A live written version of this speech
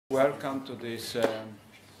Welcome to this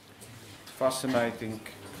fascinating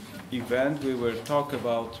event. We will talk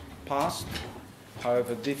about past,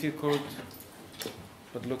 however difficult,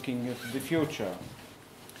 but looking into the future.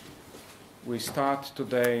 We start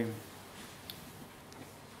today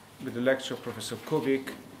with the lecture of Professor Kubik,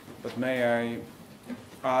 but may I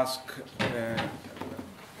ask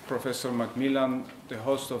Professor MacMillan, the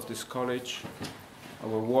host of this college,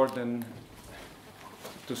 our Warden,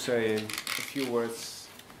 to say a few words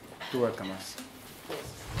to welcome us.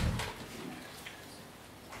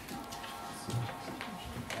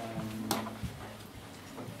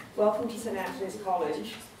 Welcome to St. Antony's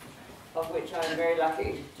College, of which I am very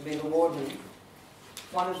lucky to be the Warden.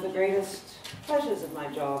 One of the greatest pleasures of my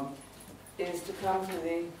job is to come to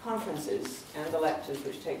the conferences and the lectures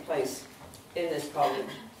which take place in this college.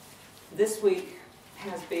 This week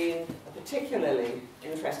has been a particularly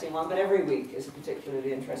interesting one, but every week is a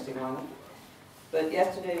particularly interesting one. But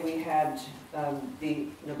yesterday we had the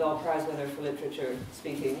Nobel Prize winner for literature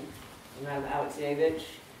speaking, Madame Alexievich.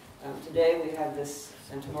 Today we have this,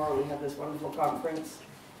 and tomorrow we have this wonderful conference.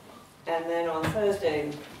 And then on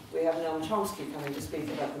Thursday we have Noam Chomsky coming to speak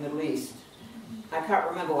about the Middle East. I can't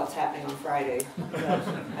remember what's happening on Friday, but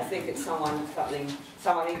I think it's someone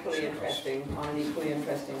equally interesting on an equally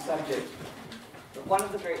interesting subject. But one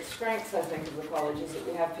of the great strengths, I think, of the college is that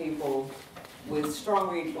we have people with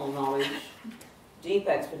strong regional knowledge, deep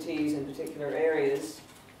expertise in particular areas,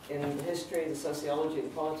 in the history, the sociology, the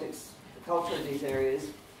politics, the culture of these areas.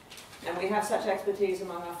 And we have such expertise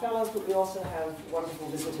among our fellows, but we also have wonderful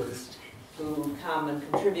visitors who come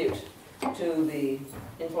and contribute to the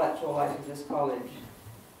intellectual life of this college.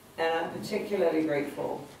 And I'm particularly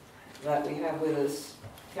grateful that we have with us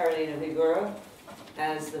Karolina Wigura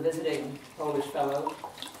as the visiting Polish fellow,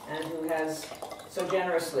 and who has so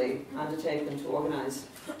generously undertaken to organize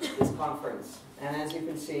this conference. And as you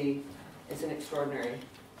can see, it's an extraordinary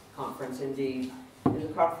conference indeed. It's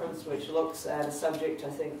a conference which looks at a subject, I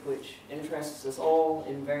think, which interests us all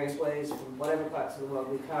in various ways from whatever parts of the world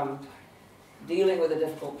we come, dealing with a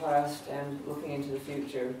difficult past and looking into the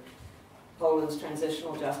future. Poland's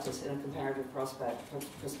transitional justice in a comparative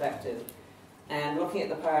perspective. And looking at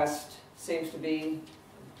the past seems to be,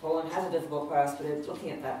 Poland has a difficult past, but looking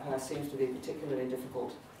at that past seems to be particularly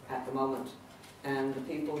difficult at the moment. And the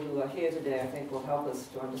people who are here today, I think, will help us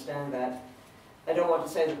to understand that. I don't want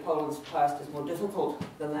to say that Poland's past is more difficult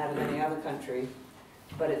than that of any other country,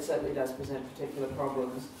 but it certainly does present particular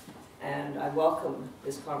problems. And I welcome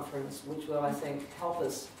this conference, which will, I think, help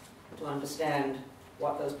us to understand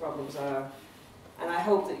what those problems are. And I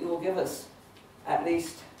hope that you will give us at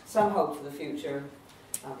least some hope for the future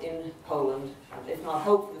in Poland, if not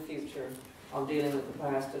hope for the future of dealing with the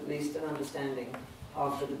past, at least an understanding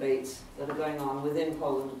of the debates that are going on within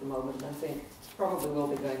Poland at the moment, and I think probably will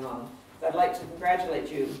be going on. I'd like to congratulate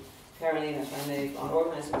you, Karolina, if I may, on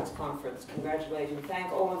organizing this conference. Congratulate and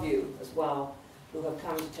thank all of you as well who have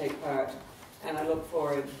come to take part. And I look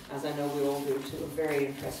forward, as I know we all do, to a very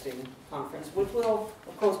interesting conference, which will,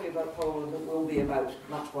 of course, be about Poland, but will be about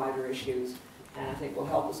much wider issues. And I think will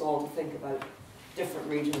help us all to think about different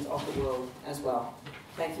regions of the world as well.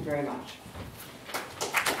 Thank you very much.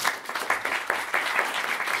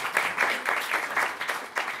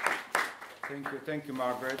 Thank you,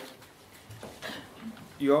 Margaret.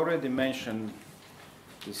 You already mentioned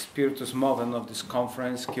the spiritus movens of this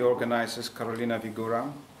conference. Key organizers Karolina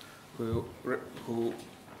Wigura, who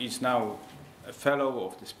is now a fellow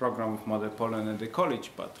of this program of Modern Poland at the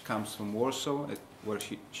college, but comes from Warsaw, where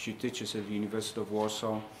she teaches at the University of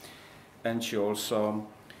Warsaw, and she also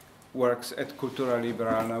works at Kultura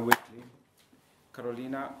Liberalna weekly.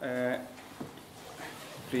 Karolina,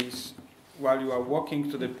 please, while you are walking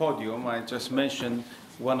to the podium, I just mentioned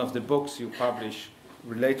one of the books you publish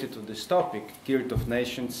related to this topic, Guilt of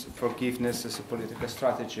Nations, Forgiveness as a Political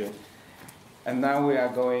Strategy. And now we are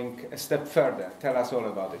going a step further. Tell us all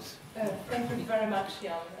about this. Thank you very much,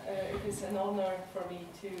 Jan. It is an honor for me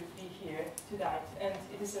to be here tonight, and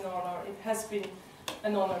it is an honor, it has been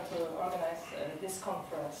an honor to organize this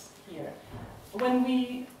conference here. When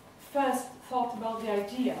we first thought about the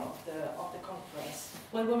idea of the conference,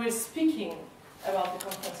 when we were speaking about the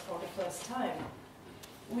conference for the first time,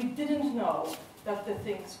 we didn't know that the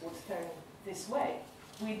things would turn this way.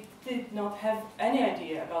 We did not have any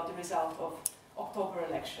idea about the result of October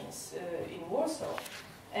elections in Warsaw.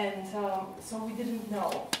 And so we didn't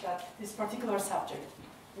know that this particular subject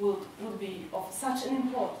would be of such an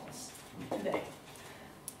importance today.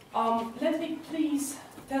 Let me please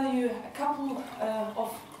tell you a couple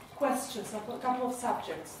of questions, a couple of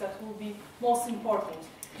subjects that will be most important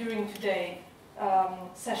during today's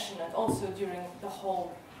session and also during the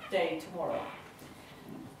whole day tomorrow.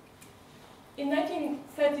 In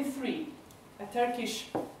 1933, a Turkish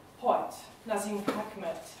poet, Nazım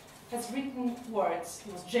Hikmet, has written words,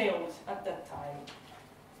 he was jailed at that time,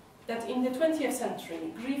 that in the 20th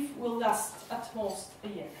century, grief will last at most a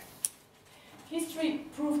year. History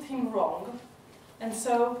proved him wrong, and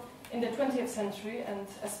so in the 20th century, and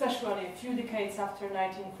especially a few decades after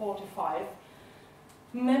 1945,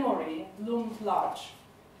 memory loomed large,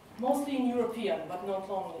 mostly in European, but not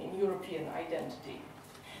only in European identity.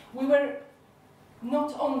 We were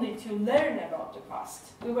not only to learn about the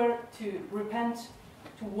past, we were to repent,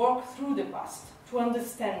 to walk through the past, to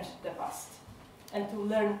understand the past, and to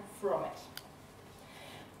learn from it.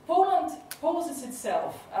 Poland poses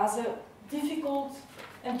itself as a difficult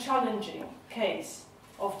and challenging case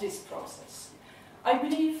of this process. I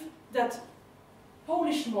believe that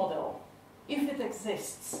Polish model, if it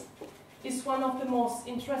exists, is one of the most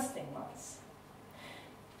interesting ones.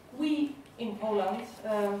 We in Poland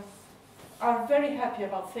are very happy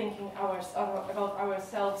about thinking about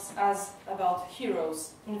ourselves as about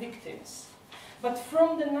heroes and victims. But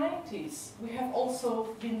from the 90s, we have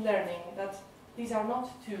also been learning that these are not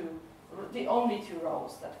the only two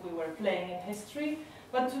roles that we were playing in history,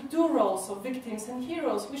 but to two roles of victims and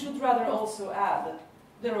heroes, we should rather also add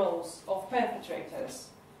the roles of perpetrators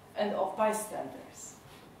and of bystanders.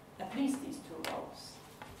 At least these two roles.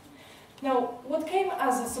 Now, what came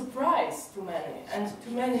as a surprise to many, and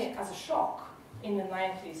to many as a shock in the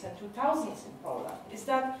 90s and 2000s in Poland, is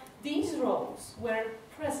that these roles were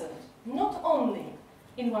present not only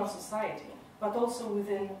in one society, but also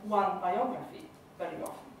within one biography very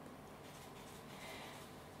often.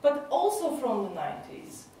 But also from the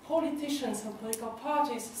 90s, politicians and political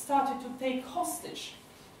parties started to take hostage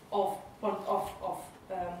of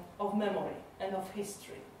memory and of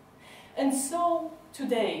history. And so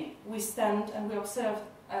today we stand and we observe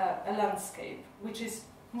a landscape which is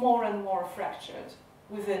more and more fractured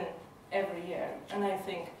within every year. And I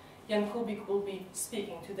think Jan Kubik will be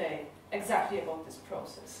speaking today exactly about this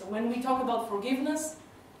process. So when we talk about forgiveness,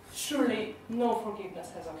 surely no forgiveness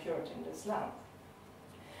has occurred in this land.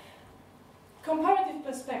 Comparative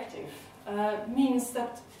perspective means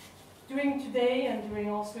that during today and during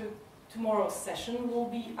also tomorrow's session, we'll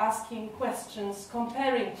be asking questions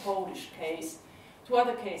comparing Polish case to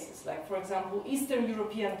other cases, like, for example, Eastern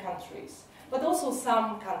European countries, but also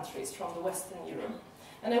some countries from the Western Europe.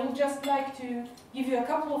 And I would just like to give you a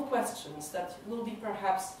couple of questions that will be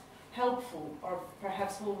perhaps helpful or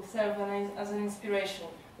perhaps will serve as an inspiration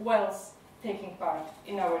whilst taking part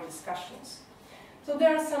in our discussions. So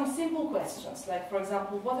there are some simple questions, like, for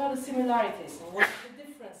example, what are the similarities and what are the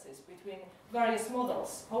differences between various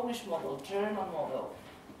models, Polish model, German model,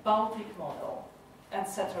 Baltic model,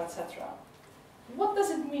 etc., etc. What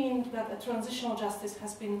does it mean that a transitional justice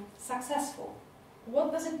has been successful?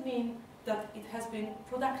 What does it mean that it has been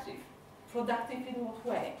productive? Productive in what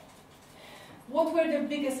way? What were the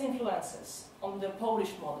biggest influences on the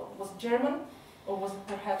Polish model? Was it German, or was it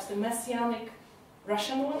perhaps the messianic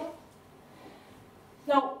Russian one?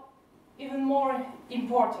 Now, even more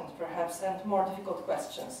important perhaps and more difficult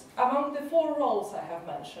questions. Among the four roles I have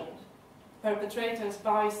mentioned, perpetrators,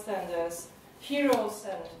 bystanders, heroes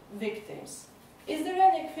and victims, is there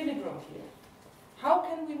any equilibrium here? How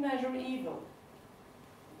can we measure evil?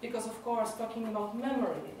 Because of course talking about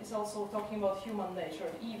memory is also talking about human nature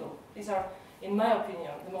and evil. These are, in my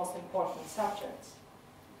opinion, the most important subjects.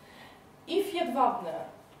 If Jedwabne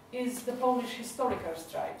is the Polish historical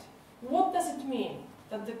strike, what does it mean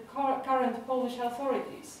that the current Polish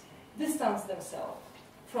authorities distance themselves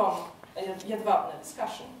from a Jedwabne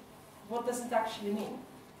discussion? What does it actually mean?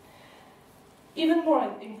 Even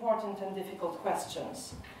more important and difficult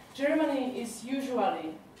questions. Germany is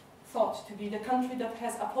usually thought to be the country that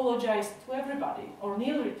has apologized to everybody, or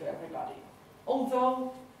nearly to everybody,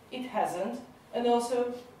 although it hasn't, and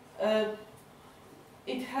also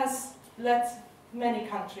it has left many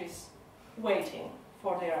countries waiting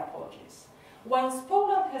for their apologies. Whilst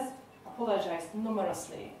Poland has apologized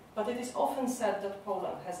numerously, but it is often said that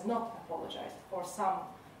Poland has not apologized for some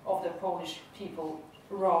of the Polish people's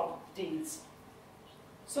wrong deeds.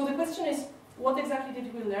 So the question is, what exactly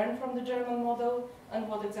did we learn from the German model, and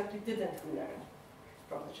what exactly didn't we learn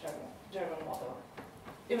from the German model?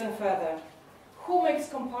 Even further, who makes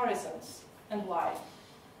comparisons and why?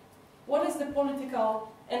 What is the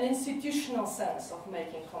political and institutional sense of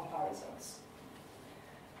making comparisons?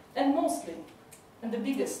 And mostly, and the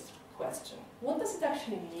biggest question, what does it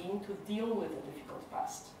actually mean to deal with a difficult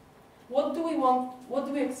past? What do we want, what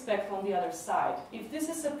do we expect on the other side? If this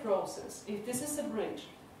is a process, if this is a bridge,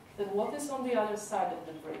 then what is on the other side of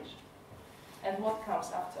the bridge? and what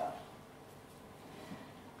comes after.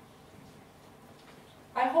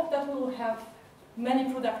 I hope that we will have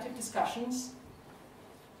many productive discussions.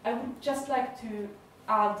 I would just like to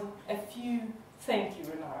add a few thank you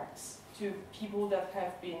remarks to people that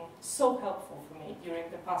have been so helpful for me during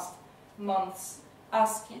the past months,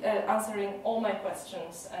 answering all my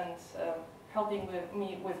questions and helping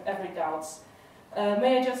me with every doubt.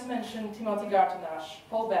 May I just mention Timothy Gartonash,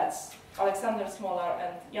 Paul Betts, Alexander Smolar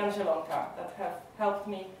and Jan Zielonka that have helped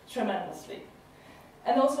me tremendously.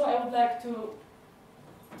 And also I would like to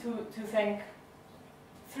thank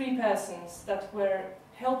 3 persons that were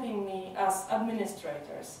helping me as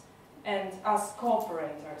administrators and as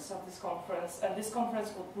cooperators of this conference, and this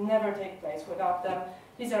conference would never take place without them.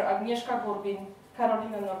 These are Agnieszka Gurbin,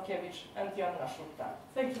 Karolina Norkiewicz and Joanna Szulta.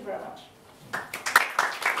 Thank you very much.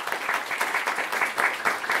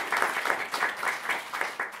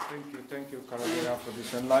 Thank you, Karolina, for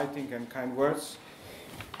these enlightening and kind words.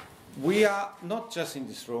 We are not just in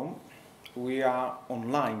this room, we are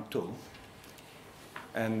online too.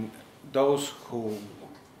 And those who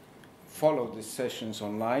follow these sessions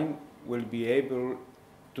online will be able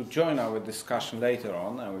to join our discussion later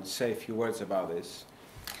on. I will say a few words about this.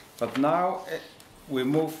 But now we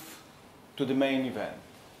move to the main event,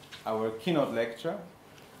 our keynote lecture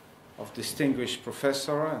of distinguished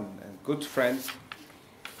professor and good friend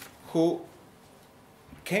who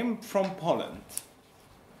came from Poland,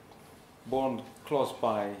 born close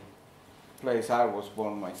by the place I was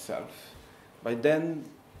born myself, but then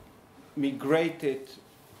migrated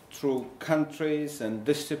through countries and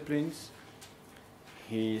disciplines.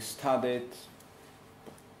 He studied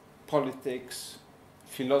politics,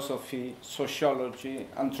 philosophy, sociology,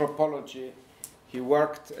 anthropology. He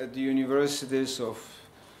worked at the universities of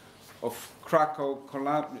Krakow,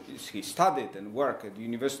 he studied and worked at the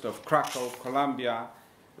University of Krakow, Columbia,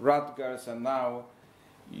 Rutgers, and now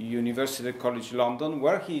University College London,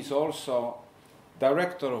 where he is also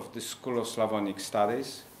director of the School of Slavonic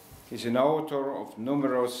Studies. He's an author of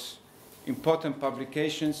numerous important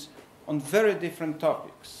publications on very different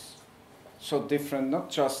topics. So different, not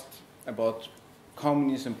just about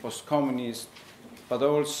communism, post-communist, but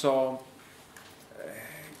also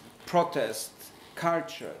protest,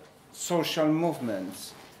 culture, social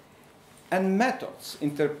movements, and methods,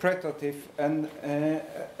 interpretative and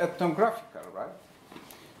ethnographical, right?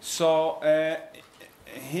 So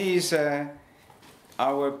he is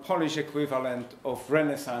our Polish equivalent of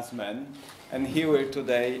Renaissance man, and he will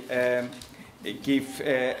today give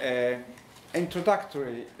an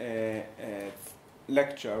introductory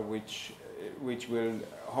lecture which will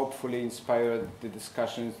hopefully inspire the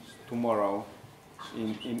discussions tomorrow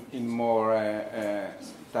in more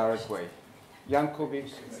direct way. Jan Kubik,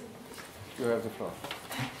 you have the floor.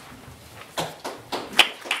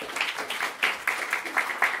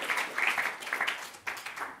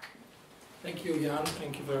 Thank you, Jan.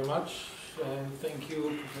 Thank you very much. Thank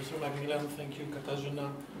you, Professor MacMillan. Thank you,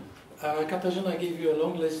 Katarzyna. Katarzyna gave you a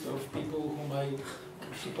long list of people whom I'm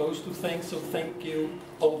supposed to thank, so thank you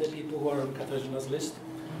all the people who are on Katarzyna's list.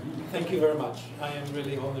 Thank you very much. I am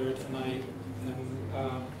really honored and I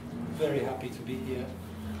am very happy to be here.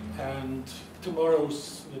 And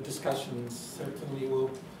tomorrow's discussions certainly will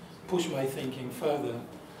push my thinking further.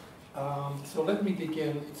 So let me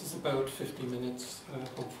begin. It is about 50 minutes.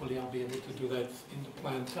 Hopefully I'll be able to do that in the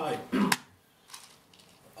planned time.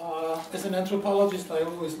 As an anthropologist, I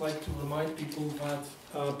always like to remind people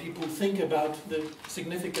that people think about the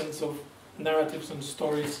significance of narratives and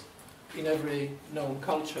stories in every known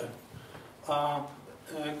culture.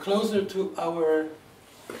 Closer to our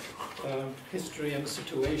history and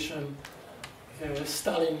situation,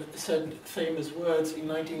 Stalin said famous words in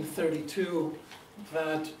 1932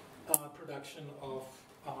 that production of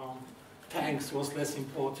tanks was less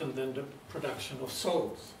important than the production of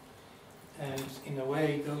souls. And in a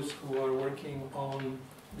way, those who are working on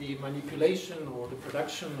the manipulation or the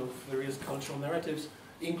production of various cultural narratives,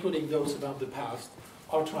 including those about the past,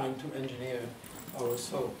 are trying to engineer our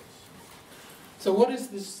souls. So what is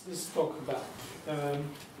this talk about?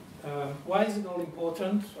 Why is it all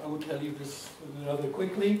important? I will tell you this rather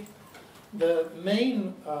quickly. The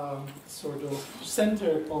main sort of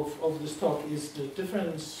center of this talk is the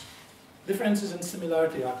differences and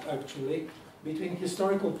similarity, actually, between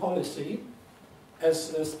historical policy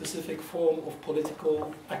as a specific form of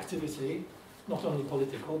political activity, not only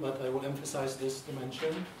political, but I will emphasize this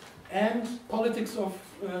dimension, and politics of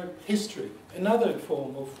history, another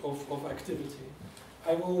form of activity.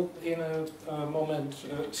 I will, in a moment,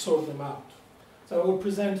 sort them out. So I will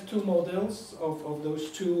present two models of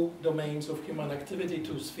those two domains of human activity,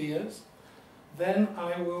 two spheres, Then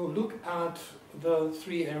I will look at the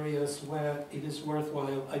three areas where it is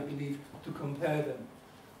worthwhile, I believe, to compare them.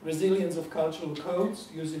 Resilience of cultural codes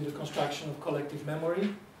using the construction of collective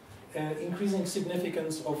memory, increasing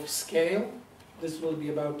significance of scale. This will be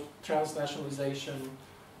about transnationalization,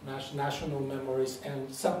 national memories, and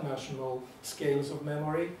subnational scales of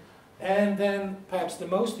memory. And then perhaps the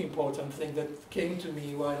most important thing that came to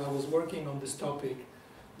me while I was working on this topic,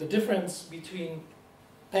 the difference between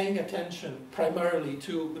paying attention primarily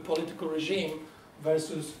to the political regime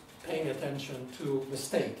versus paying attention to the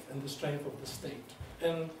state and the strength of the state.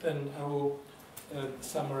 And then I will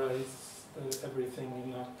summarize everything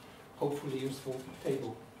in a hopefully useful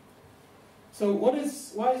table. So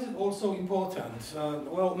why is it also important?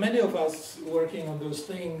 Well, many of us working on those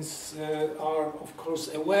things are, of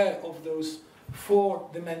course, aware of those four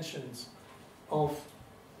dimensions of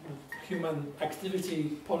human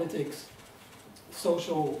activity, politics,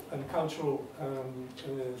 social and cultural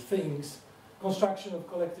things, construction of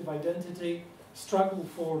collective identity, struggle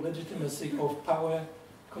for legitimacy of power,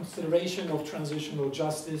 consideration of transitional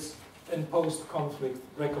justice, and post-conflict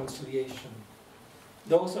reconciliation.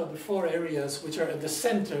 Those are the four areas which are at the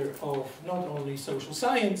center of not only social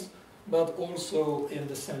science, but also in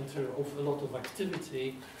the center of a lot of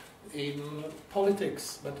activity in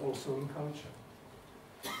politics, but also in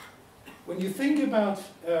culture. When you think about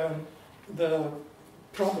the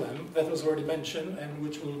problem that was already mentioned and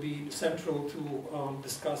which will be central to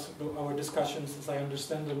our discussions, as I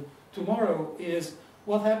understand them, tomorrow, is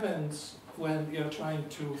what happens when you're trying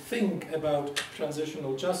to think about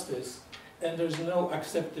transitional justice and there's no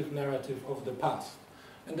acceptive narrative of the past.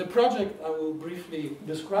 And the project I will briefly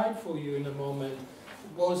describe for you in a moment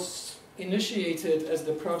was initiated as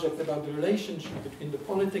the project about the relationship between the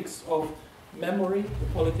politics of memory,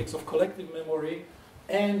 the politics of collective memory,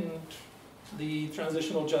 and the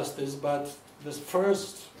transitional justice, but this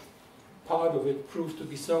first part of it proved to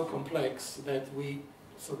be so complex that we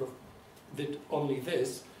sort of did only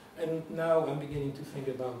this, and now I'm beginning to think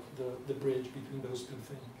about the bridge between those two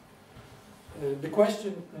things. The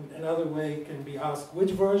question, in another way, can be asked,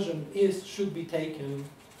 which version should be taken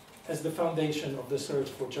as the foundation of the search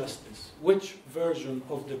for justice? Which version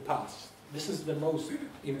of the past? This is the most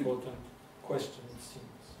important question, it seems.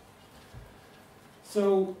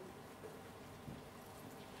 So,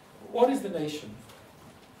 what is the nation?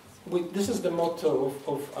 This is the motto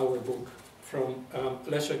of our book from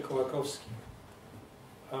Leszek Kołakowski.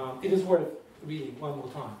 It is worth reading one more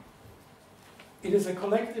time. It is a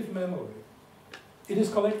collective memory. It is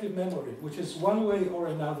collective memory, which one way or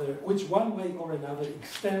another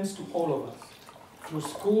extends to all of us, through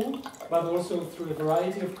school, but also through a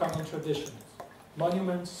variety of common traditions,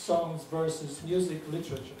 monuments, songs, verses, music,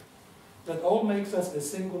 literature, that all makes us a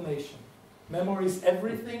single nation. Memory is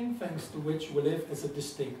everything thanks to which we live as a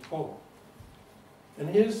distinct whole. And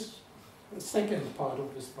here's the second part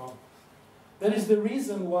of this problem. That is the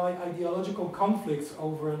reason why ideological conflicts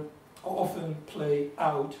often play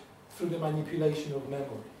out through the manipulation of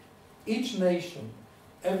memory. Each nation,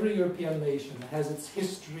 every European nation, has in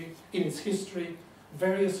its history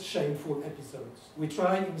various shameful episodes. We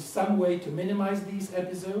try in some way to minimize these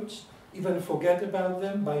episodes, even forget about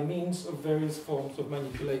them by means of various forms of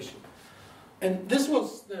manipulation. And this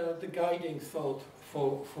was the guiding thought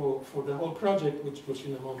for the whole project, which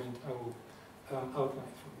in a moment I will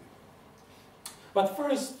outline for you. But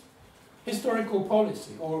first, historical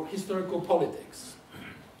policy or historical politics.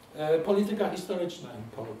 Polityka historyczna in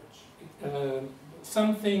Polish.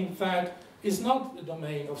 Something that is not the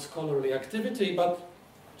domain of scholarly activity, but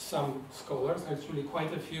some scholars, actually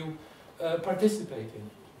quite a few, participate in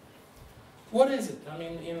it. What is it? I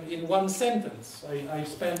mean, in one sentence, I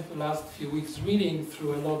spent the last few weeks reading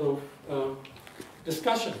through a lot of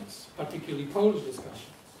discussions, particularly Polish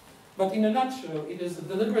discussions. But in a nutshell, it is a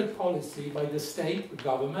deliberate policy by the state, the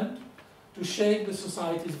government, to shape the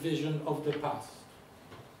society's vision of the past,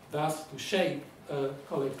 thus to shape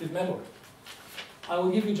collective memory. I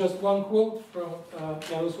will give you just one quote from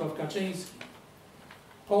Jarosław Kaczyński.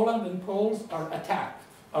 Poland and Poles are attacked,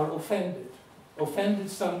 are offended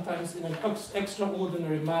sometimes in an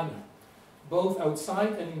extraordinary manner, both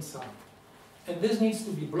outside and inside. And this needs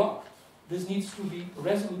to be blocked. This needs to be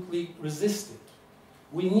resolutely resisted.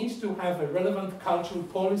 We need to have a relevant cultural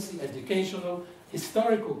policy, educational,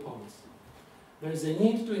 historical policy. There is a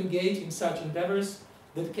need to engage in such endeavors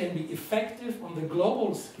that can be effective on the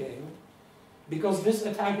global scale, because this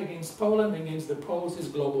attack against Poland, against the Poles, is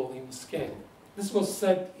global in scale. This was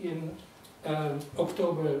said in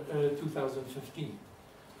October 2015.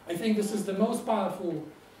 I think this is the most powerful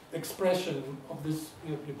expression of this,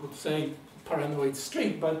 you could say, paranoid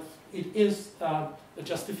streak, but it is a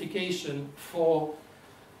justification for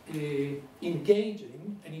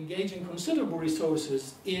engaging considerable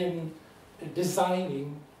resources in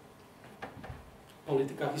designing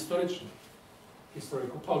politica historyczna,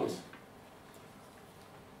 historical policy.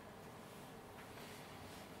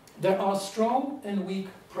 There are strong and weak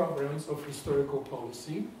programs of historical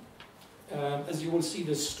policy. As you will see,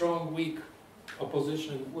 the strong, weak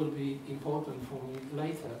opposition will be important for me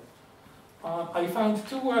later. I found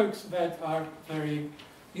two works that are very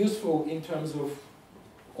useful in terms of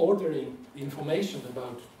ordering information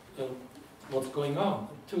about what's going on.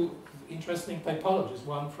 Two interesting typologies,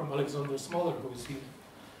 one from Alexander Smoller, who is here.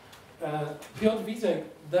 Piotr Witek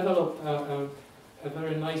developed a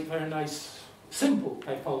very nice, simple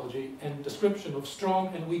typology and description of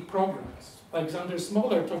strong and weak programs. Alexander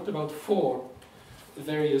Smoller talked about 4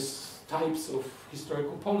 various types of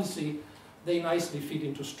historical policy. They nicely fit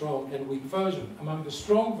into strong and weak version. Among the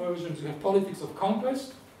strong versions, you have politics of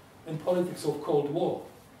conquest and politics of Cold War.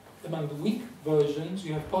 Among the weak versions,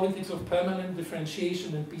 you have politics of permanent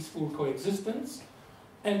differentiation and peaceful coexistence,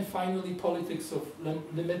 and finally politics of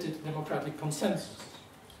limited democratic consensus.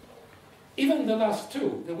 Even the last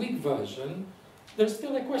two, the weak version, there's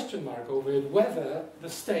still a question mark over it, whether the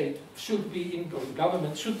state should be, or the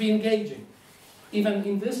government should be engaging, even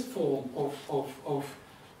in this form of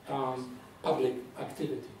public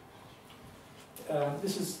activity.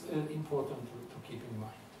 This is important to keep in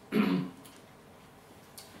mind.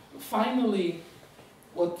 Finally,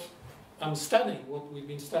 what I'm studying, what we've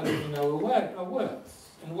been studying in our work, are words.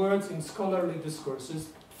 And words in scholarly discourses,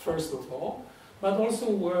 first of all, but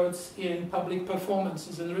also words in public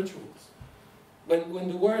performances and rituals. When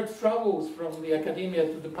the word travels from the academia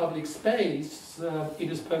to the public space,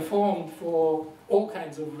 it is performed for all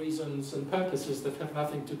kinds of reasons and purposes that have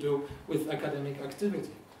nothing to do with academic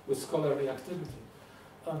activity, with scholarly activity.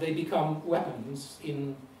 They become weapons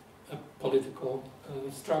in a political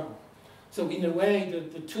struggle. So in a way,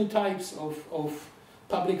 the two types of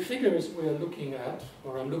public figures we are looking at,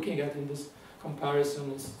 or I'm looking at in this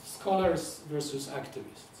comparison, is scholars versus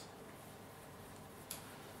activists.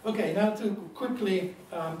 Okay, now to quickly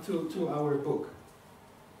to our book.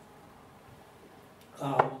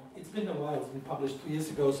 It's been a while, it's been published 2 years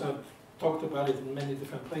ago, so I've talked about it in many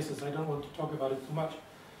different places. I don't want to talk about it too much.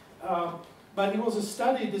 But it was a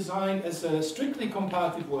study designed as a strictly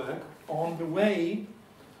comparative work on the way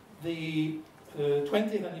the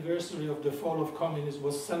 20th anniversary of the fall of communism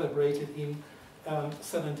was celebrated in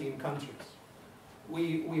 17 countries.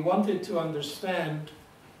 We wanted to understand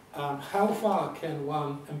how far can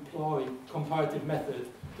one employ comparative method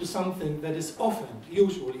to something that is often,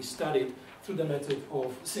 usually studied through the method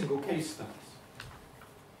of single case studies.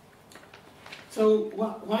 So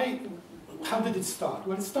how did it start?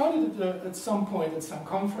 Well, it started at some point at some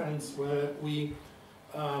conference where we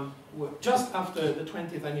were just after the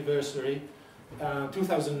 20th anniversary,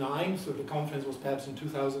 2009, so the conference was perhaps in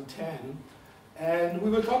 2010, and we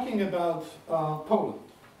were talking about Poland.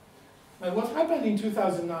 Now, what happened in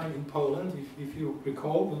 2009 in Poland, if you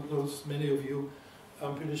recall, those many of you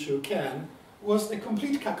I'm pretty sure can, was a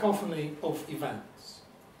complete cacophony of events.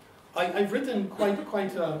 I've written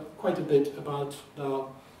quite a bit about the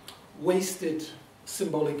wasted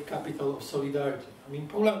symbolic capital of solidarity. I mean,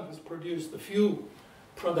 Poland has produced a few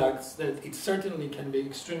products that it certainly can be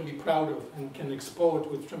extremely proud of and can export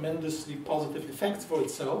with tremendously positive effects for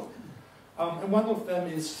itself. And one of them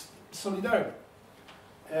is solidarity.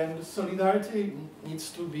 And solidarity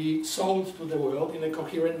needs to be sold to the world in a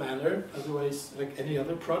coherent manner, otherwise like any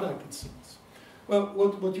other product, it seems. Well,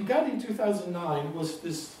 what you got in 2009 was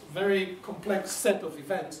this very complex set of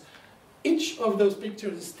events. Each of those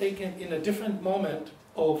pictures is taken in a different moment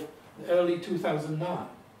of early 2009.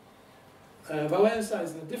 Wałęsa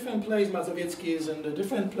is in a different place, Mazowiecki is in a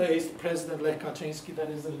different place, President Lech Kaczyński that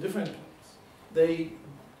is in a different place. They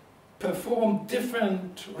perform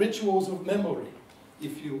different rituals of memory,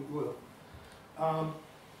 if you will.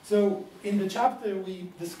 So in the chapter we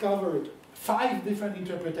discovered 5 different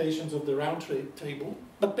interpretations of the round table,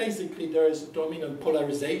 but basically there is a dominant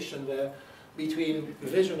polarization there between the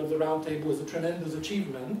vision of the round table as a tremendous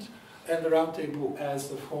achievement and the round table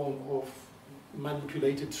as a form of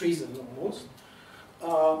manipulated treason almost.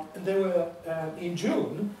 And there were, in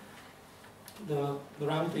June, the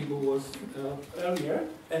round table was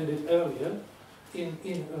ended earlier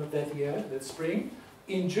in that year, that spring.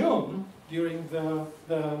 In June, during the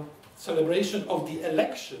celebration of the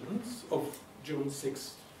elections of June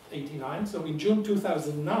 6, 89, so in June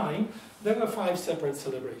 2009, there were 5 separate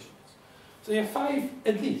celebrations. So you have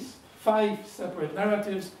at least 5 separate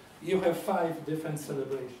narratives, you have 5 different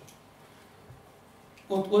celebrations.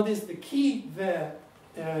 what is the key there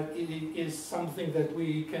is something that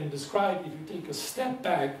we can describe if you take a step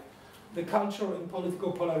back, the cultural and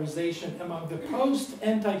political polarization among the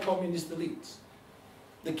post-anti-communist elites.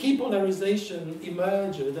 The key polarization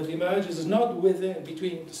that emerges is not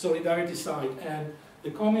between the solidarity side and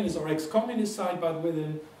the communist or ex-communist side, but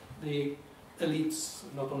within the elites,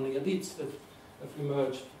 not only elites that have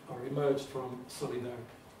emerged from solidarity.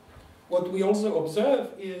 What we also observe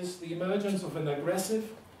is the emergence of an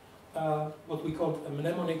aggressive, what we call a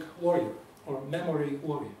mnemonic warrior, or memory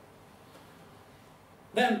warrior.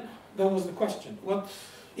 Then there was the question, what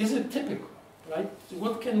is it typical, right?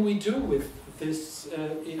 What can we do with this,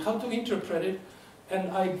 how to interpret it?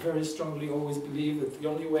 And I very strongly always believe that the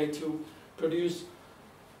only way to produce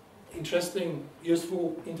interesting,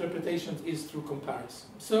 useful interpretations is through comparison.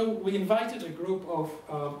 So we invited a group of,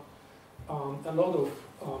 a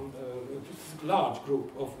large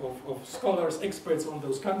group of scholars, experts on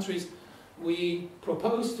those countries. We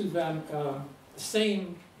proposed to them the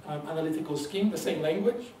same analytical scheme, the same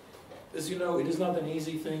language. As you know, it is not an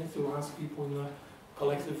easy thing to ask people in a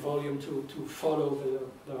collective volume to follow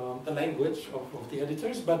the language of the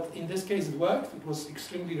editors, but in this case it worked. It was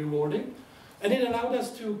extremely rewarding. And it allowed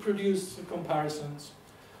us to produce comparisons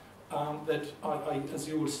that, as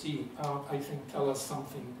you will see, I think tell us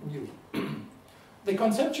something new. The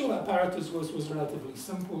conceptual apparatus was relatively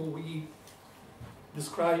simple. We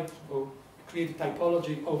described or created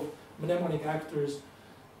typology of mnemonic actors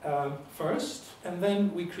first, and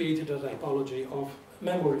then we created a typology of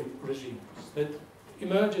memory regimes that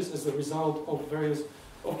emerges as a result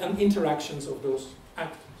of interactions of those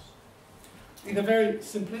actors. In a very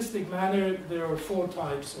simplistic manner, there are 4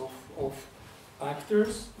 types of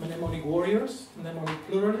actors: mnemonic warriors, mnemonic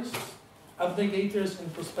pluralists, abnegators,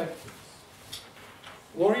 and prospectors.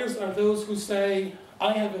 Warriors are those who say,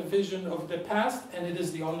 I have a vision of the past and it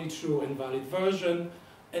is the only true and valid version,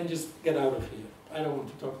 and just get out of here. I don't want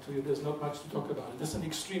to talk to you, there's not much to talk about it. That's an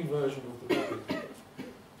extreme version of the valid.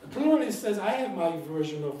 The pluralist says, I have my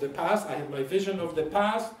version of the past, I have my vision of the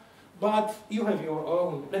past, but you have your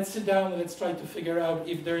own. Let's sit down and let's try to figure out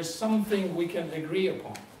if there is something we can agree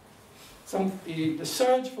upon. The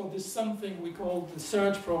search for this something we call the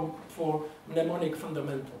search for mnemonic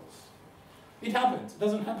fundamentals. It happens. It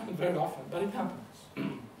doesn't happen very often, but it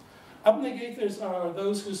happens. Abnegators are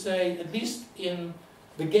those who say, at least in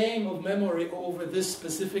the game of memory over this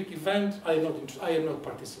specific event, I am not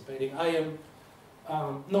participating. I am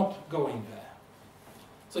not going there.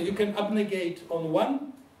 So you can abnegate on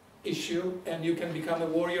one issue and you can become a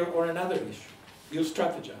warrior on another issue. You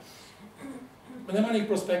strategize. Mnemonic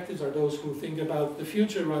perspectives are those who think about the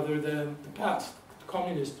future rather than the past. The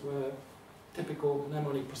communists were typical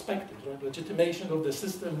mnemonic perspectives, right? Legitimation of the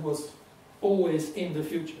system was always in the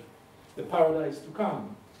future, the paradise to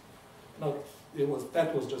come.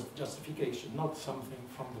 That was just justification, not something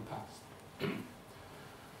from the past.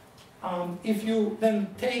 If you then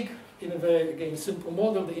take, in a very, again, simple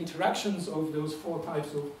model, the interactions of those 4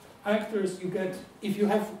 types of actors, you get, if you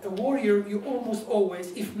have a warrior, you almost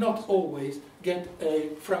always, if not always, get a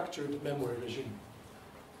fractured memory regime.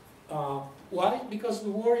 Why? Because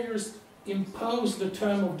the warriors impose the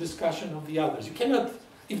term of discussion of the others. You cannot,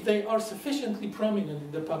 if they are sufficiently prominent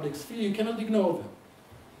in the public sphere, you cannot ignore them.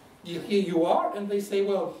 Here you are, and they say,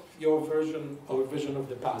 well, your version or vision of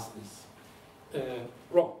the past is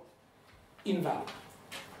wrong, invalid.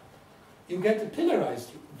 You get a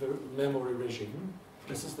pillarized memory regime.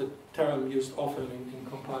 This is the term used often in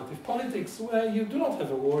comparative politics, where you do not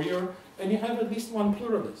have a warrior, and you have at least one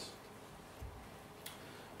pluralist.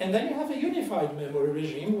 And then you have a unified memory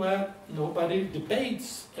regime where nobody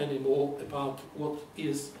debates anymore about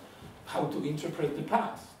how to interpret the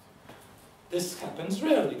past. This happens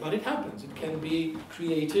rarely, but it happens. It can be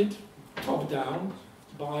created top-down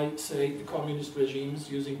by, say, the communist regimes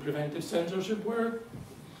using preventive censorship, were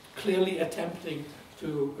clearly attempting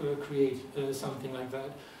to create something like that.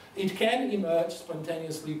 It can emerge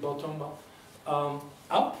spontaneously bottom-up,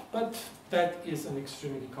 but that is an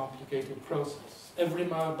extremely complicated process.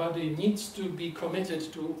 Everybody needs to be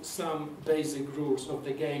committed to some basic rules of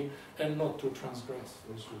the game and not to transgress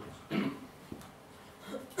those rules.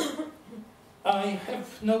 I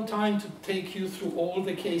have no time to take you through all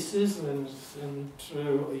the cases and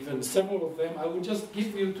even several of them. I will just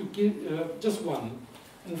give you just one,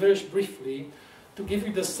 and very briefly, to give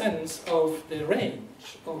you the sense of the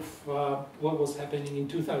range of what was happening in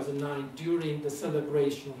 2009 during the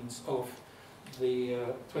celebrations of the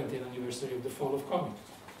 20th anniversary of the fall of communism.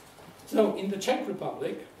 So, in the Czech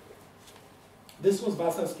Republic, this was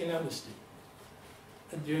Václavský náměstí,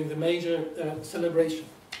 and during the major celebration.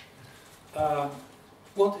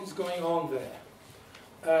 what is going on there.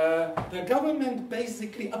 The government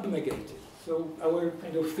basically abnegated. So our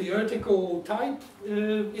kind of theoretical type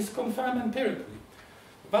is confirmed empirically.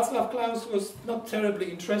 Václav Klaus was not terribly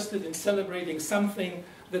interested in celebrating something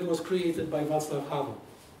that was created by Václav Havel.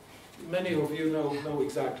 Many of you know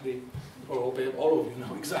exactly, or all of you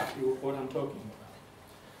know exactly what I'm talking about.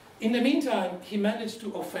 In the meantime, he managed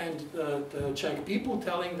to offend the Czech people,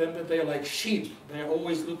 telling them that they are like sheep. They're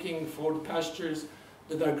always looking for pastures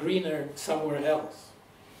that are greener somewhere else.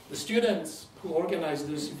 The students who organized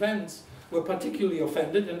those events were particularly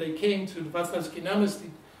offended, and they came to the Václavský náměstí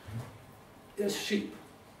as sheep.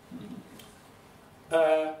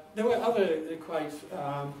 There were other quite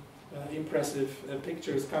impressive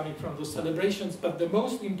pictures coming from those celebrations, but the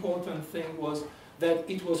most important thing was that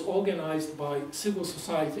it was organized by civil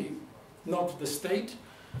society, not the state.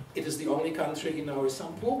 It is the only country in our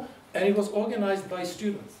sample, and it was organized by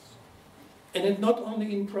students. And it not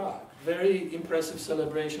only in Prague. Very impressive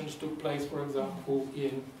celebrations took place, for example,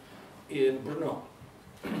 in Brno,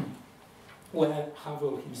 where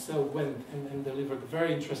Havel himself went and delivered a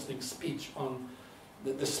very interesting speech on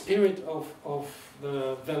the spirit of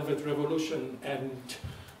the Velvet Revolution and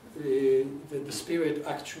the spirit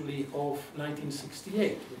actually of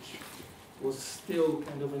 1968, which was still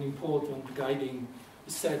kind of an important guiding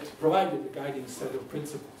set, provided a guiding set of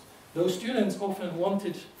principles. Those students often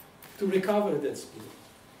wanted to recover that spirit.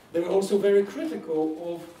 They were also very critical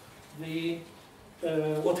of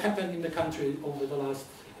what happened in the country over the last,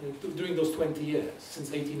 during those 20 years,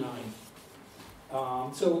 since '89.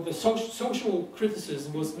 So the social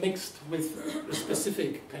criticism was mixed with a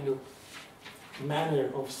specific kind of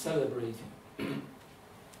manner of celebrating.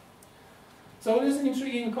 So it is an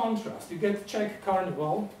intriguing contrast. You get Czech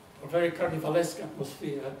carnival, a very carnivalesque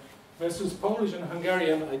atmosphere, versus Polish and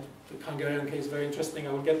Hungarian. The Hungarian case is very interesting.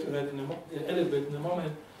 I will get to that in a little bit in a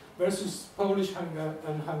moment. Versus Polish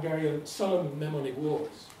and Hungarian solemn mnemonic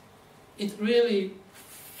wars. It really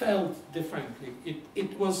felt differently.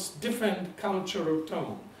 It was different cultural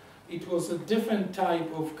tone. It was a different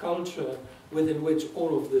type of culture within which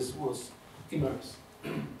all of this was immersed.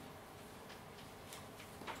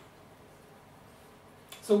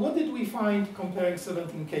 So what did we find comparing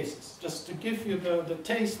 17 cases? Just to give you the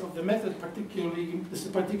taste of the method, particularly, this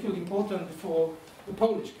is particularly important for the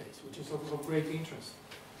Polish case, which is of great interest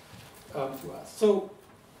to us. So,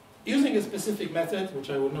 using a specific method, which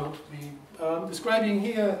I will not be describing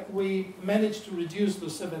here, we managed to reduce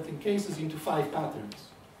those 17 cases into 5 patterns.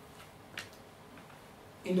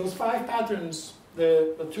 In those 5 patterns, there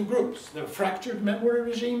are 2 groups. There are fractured memory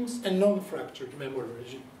regimes and non-fractured memory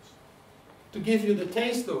regimes. To give you the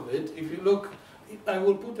taste of it, if you look, I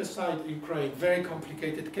will put aside Ukraine, very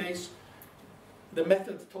complicated case. The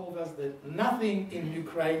method told us that nothing in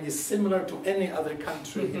Ukraine is similar to any other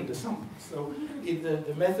country in the sample. So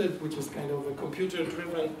the method, which is kind of a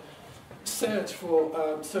computer-driven search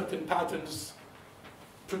for certain patterns,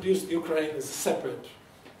 produced Ukraine as a separate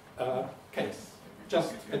case,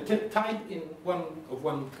 just a type in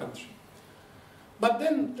one country. But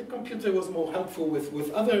then the computer was more helpful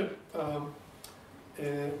with other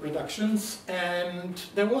reductions, and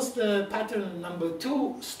there was the pattern number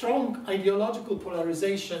 2, strong ideological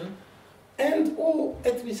polarization and or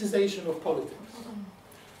ethnicization of politics.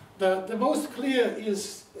 The most clear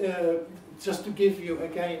is, just to give you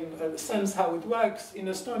again a sense how it works, in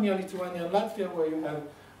Estonia, Lithuania and Latvia, where you have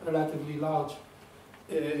relatively large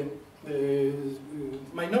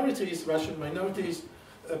minorities, Russian minorities,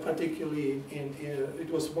 particularly it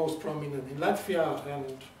was most prominent in Latvia,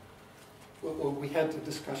 and well, we had a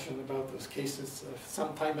discussion about those cases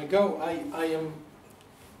some time ago. I am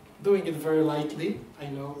doing it very lightly. I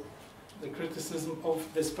know the criticism of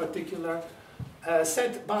this particular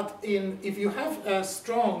set, but if you have a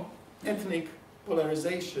strong ethnic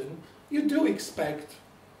polarization, you do expect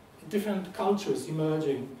different cultures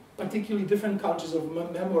emerging, particularly different cultures of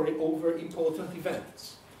memory over important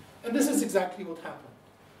events. And this is exactly what happened.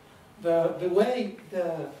 The way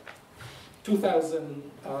in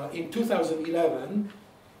 2011,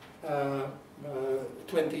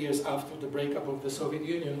 20 years after the breakup of the Soviet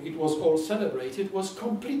Union, it was all celebrated, was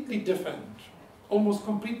completely different, almost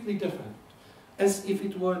completely different, as if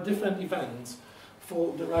it were different events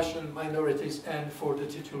for the Russian minorities and for the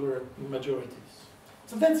titular majorities.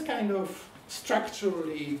 So that's kind of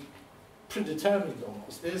structurally predetermined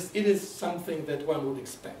almost. It is something that one would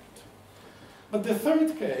expect. But the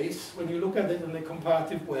third case, when you look at it in a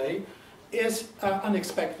comparative way, is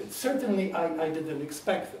unexpected. Certainly I didn't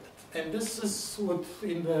expect it. And this is what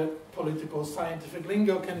in the political scientific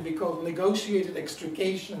lingo can be called negotiated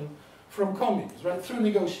extrication from communes, right? Through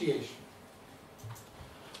negotiation.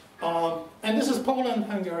 And this is Poland,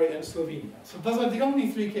 Hungary, and Slovenia. So those are the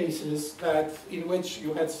only three cases in which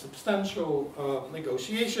you had substantial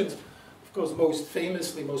negotiations, of course most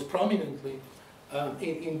famously, most prominently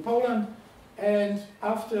in Poland. And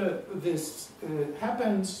after this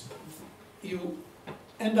happens, you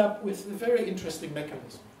end up with a very interesting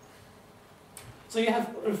mechanism. So you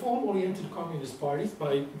have reform-oriented communist parties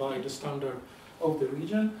by the standard of the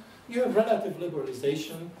region. You have relative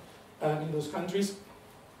liberalization in those countries,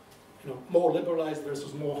 more liberalized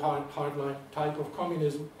versus more hardline type of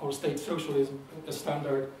communism or state socialism, a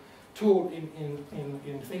standard tool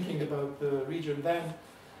in thinking about the region. Then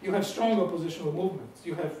you have strong oppositional movements.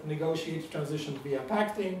 You have negotiated transition via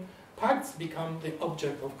pacting. Pacts become the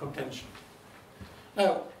object of contention.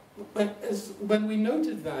 Now, when we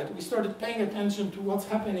noted that, we started paying attention to what's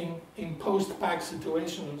happening in post-pact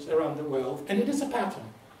situations around the world, and it is a pattern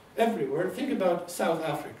everywhere. Think about South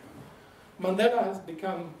Africa. Mandela has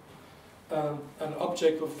become an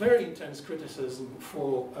object of very intense criticism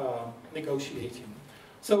for negotiating.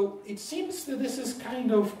 So it seems that this is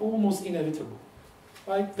kind of almost inevitable,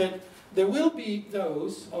 right? That there will be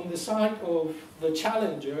those on the side of the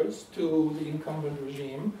challengers to the incumbent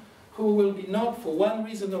regime who will be not, for one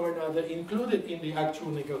reason or another, included in the actual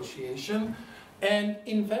negotiation, and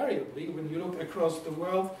invariably, when you look across the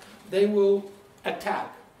world, they will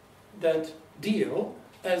attack that deal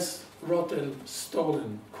as rotten,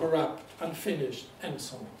 stolen, corrupt, unfinished, and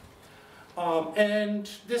so on. And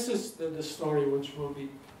this is the story which will be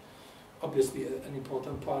obviously an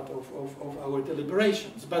important part of our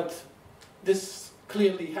deliberations. But this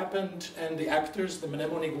clearly happened, and the actors, the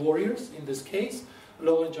mnemonic warriors in this case,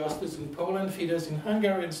 Law and Justice in Poland, Fidesz in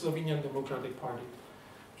Hungary, and Slovenian Democratic Party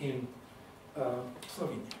in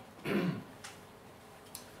Slovenia.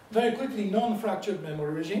 Very quickly, non-fractured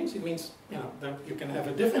memory regimes. It means that you can have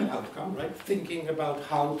a different outcome, right? Thinking about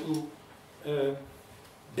how to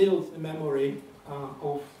build the memory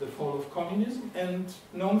of the fall of communism. And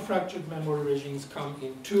non-fractured memory regimes come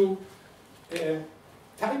in two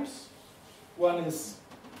types. One is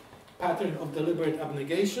pattern of deliberate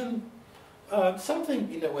abnegation.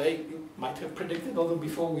 Something, in a way, you might have predicted, although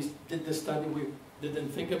before we did this study we didn't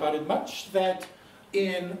think about it much, that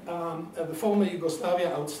in the former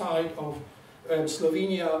Yugoslavia outside of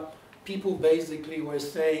Slovenia, people basically were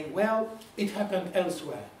saying, well, it happened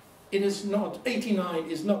elsewhere. It is not, 89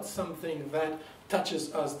 is not something that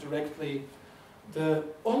touches us directly. The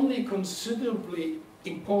only considerably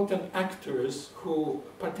important actors who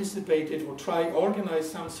participated or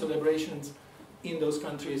organized some celebrations in those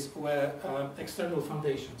countries were external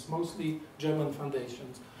foundations, mostly German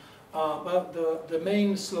foundations. But the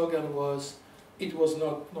main slogan was, it was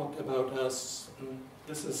not about us.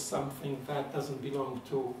 This is something that doesn't belong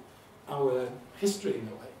to our history in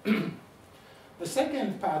a way. The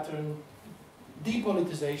second pattern,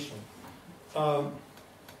 depolitization.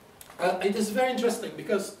 It is very interesting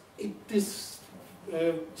because this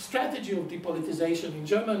strategy of depolitization in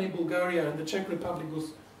Germany, Bulgaria, and the Czech Republic was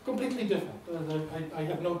completely different. I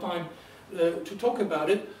have no time to talk about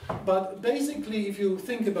it, but basically if you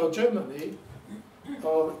think about Germany,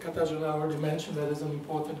 Katarzyna already mentioned that as an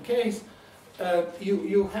important case,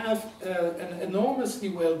 you have an enormously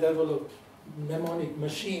well-developed mnemonic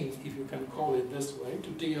machine, if you can call it this way, to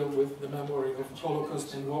deal with the memory of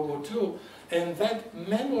Holocaust and World War II, and that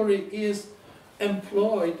memory is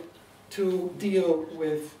employed to deal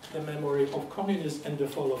with the memory of communists and the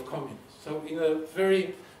fall of communism. So in a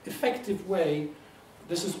very effective way,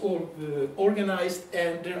 this is all organized,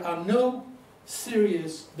 and there are no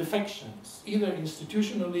serious defections, either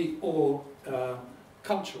institutionally or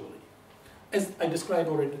culturally. As I described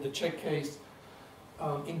already the Czech case,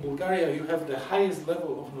 in Bulgaria you have the highest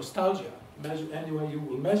level of nostalgia, anyway you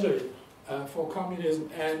will measure it, for communism,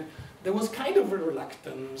 and there was kind of a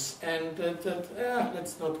reluctance, and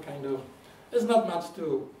let's not kind of, there's not much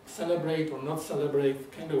to celebrate or not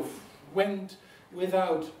celebrate, kind of went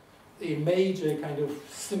without a major kind of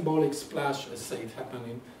symbolic splash, as say it happened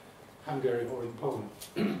in Hungary or in Poland.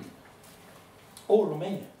 Or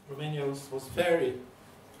Romania. Romania was very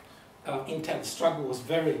intense, struggle was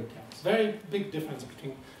very intense. Very big difference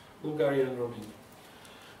between Bulgaria and Romania.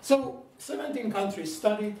 So 17 countries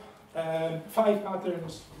studied, 5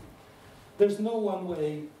 patterns. There's no one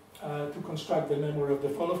way to construct the memory of the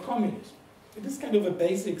fall of communism. It is kind of a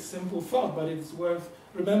basic, simple thought, but it's worth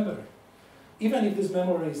remembering. Even if this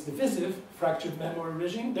memory is divisive, fractured memory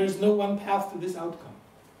regime, there's no one path to this outcome.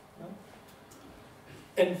 Right?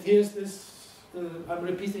 And here's this, I'm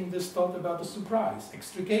repeating this thought about the surprise.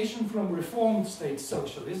 Extrication from reformed state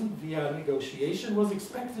socialism via negotiation was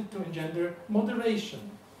expected to engender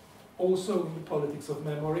moderation also in the politics of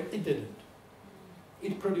memory? It didn't.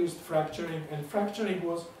 It produced fracturing, and fracturing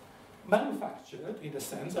was manufactured in a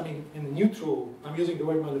sense. I mean, in neutral, I'm using the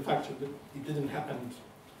word manufactured, but it didn't happen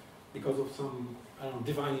because of some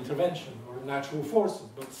divine intervention or natural forces,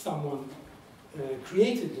 but someone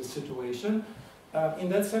created this situation. In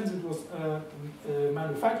that sense, it was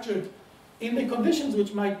manufactured in the conditions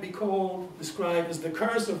which might be described as the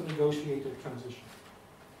curse of negotiated transition.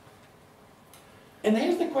 And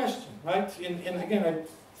here's the question, right? And again,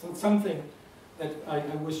 something that I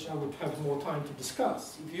wish I would have more time to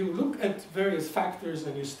discuss. If you look at various factors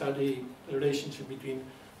and you study the relationship between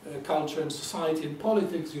culture and society and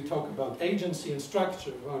politics, you talk about agency and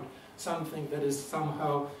structure, about something that is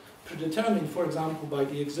somehow predetermined, for example, by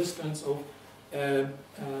the existence of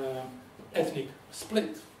ethnic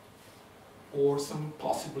split, or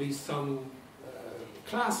possibly some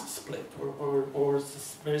class split, or a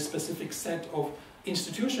very specific set of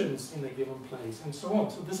institutions in a given place, and so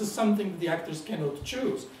on. So this is something the actors cannot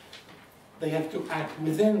choose. They have to act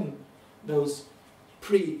within those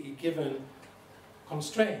pre-given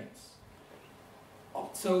constraints.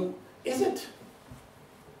 So is it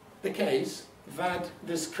the case that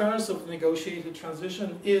this curse of negotiated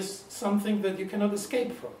transition is something that you cannot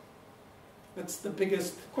escape from? That's the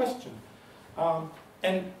biggest question.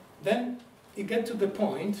 And then you get to the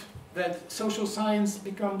point that social science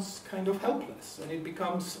becomes kind of helpless, and it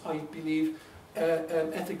becomes, I believe,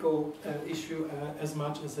 an ethical issue as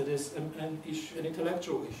much as it is an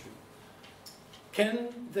intellectual issue. Can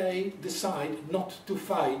they decide not to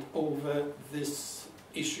fight over this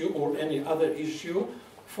issue or any other issue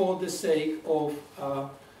for the sake of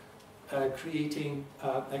creating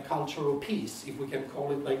a cultural peace, if we can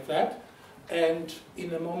call it like that? And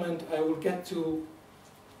in a moment I will get to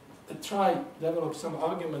try develop some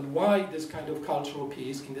argument why this kind of cultural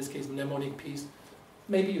peace, in this case mnemonic peace,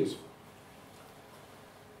 may be useful.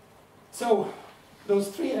 So those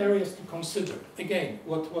three areas to consider. Again,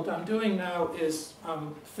 what I'm doing now is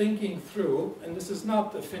I'm thinking through, and this is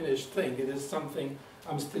not a finished thing, it is something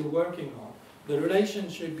I'm still working on, the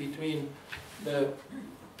relationship between the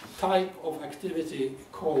type of activity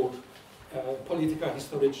called polityka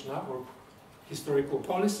historyczna, or historical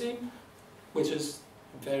policy, which is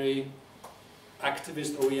very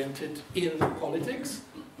activist-oriented in politics,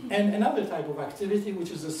 and another type of activity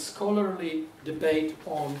which is a scholarly debate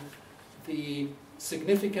on the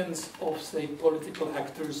significance of, say, political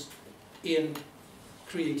actors in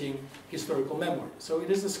creating historical memory. So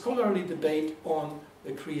it is a scholarly debate on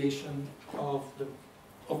the creation of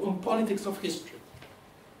on politics of history.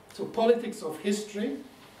 So politics of history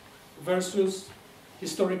versus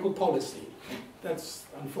historical policy. That's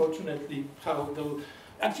unfortunately how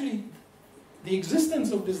actually the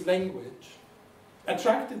existence of this language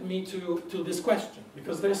attracted me to this question,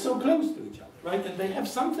 because they're so close to each other, right? And they have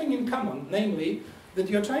something in common, namely that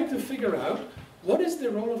you're trying to figure out what is the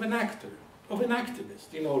role of an actor, of an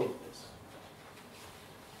activist in all of this.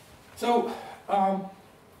 So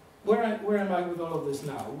where am I with all of this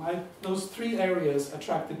now? Those three areas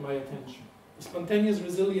attracted my attention. The spontaneous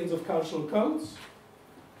resilience of cultural codes,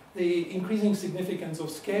 the increasing significance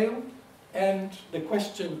of scale, and the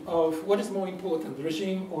question of what is more important,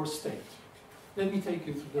 regime or state. Let me take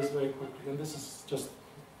you through this very quickly, and this is just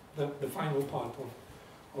the final part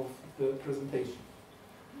of the presentation.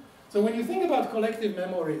 So when you think about collective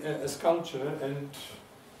memory as culture, and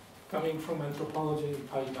coming from anthropology,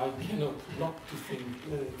 I cannot not to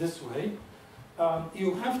think this way,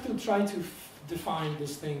 you have to try to define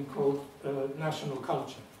this thing called national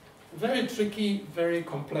culture. Very tricky, very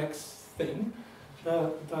complex thing.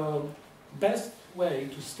 The best way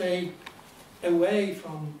to stay away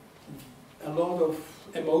from a lot of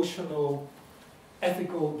emotional,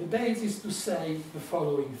 ethical debates is to say the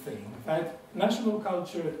following thing, that national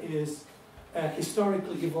culture is a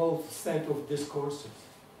historically evolved set of discourses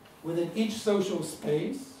within each social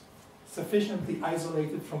space, sufficiently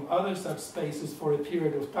isolated from other such spaces for a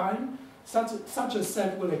period of time. Such a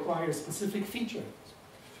set will acquire specific features,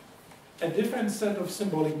 a different set of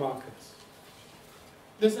symbolic markers.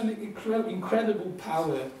 There's an incredible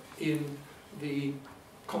power in the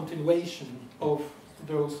continuation of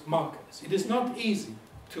those markers. It is not easy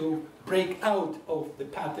to break out of the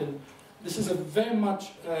pattern. This is a very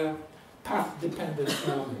much path-dependent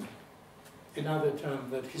phenomenon. Another term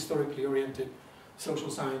that historically oriented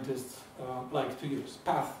social scientists like to use,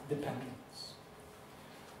 path dependence.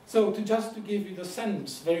 So just to give you the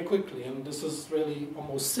sense very quickly, and this is really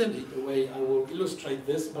almost silly the way I will illustrate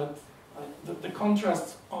this, but the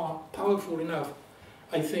contrasts are powerful enough.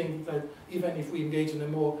 I think that even if we engage in a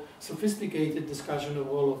more sophisticated discussion of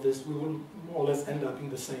all of this, we will more or less end up in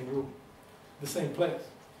the same room, the same place.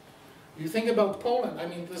 You think about Poland, I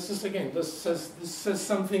mean, this is, again, this says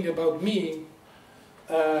something about me.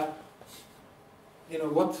 You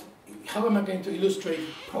know, how am I going to illustrate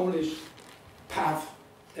Polish path,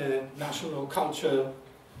 national culture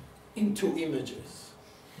in 2 images?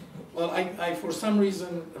 Well, I for some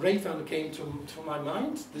reason, Rejtan came to my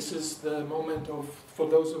mind. This is the moment of, for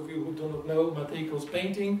those of you who do not know Matejko's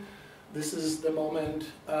painting, this is the moment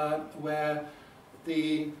where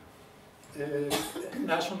the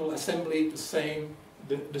National Assembly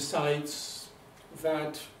decides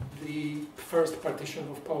that the first partition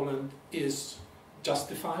of Poland is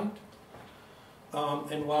justified.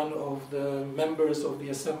 And one of the members of the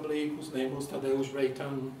assembly, whose name was Tadeusz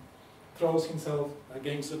Rejtan, throws himself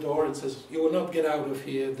against the door and says, "You will not get out of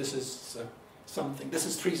here, this is something, this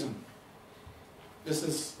is treason. This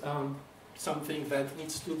is something that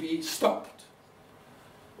needs to be stopped."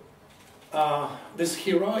 This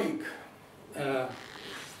heroic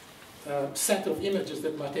set of images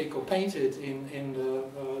that Matejko painted in the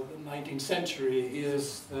 19th century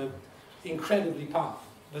is incredibly powerful.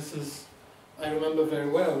 This is, I remember very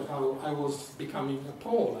well how I was becoming a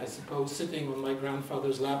Pole, I suppose, sitting on my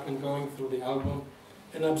grandfather's lap and going through the album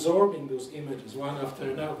and absorbing those images one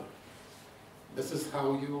after another. This is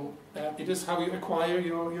how you, it is how you acquire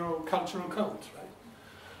your cultural code, right?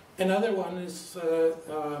 Another one is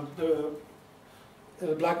the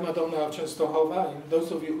Black Madonna of Częstochowa.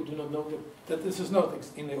 Those of you who do not know that this is not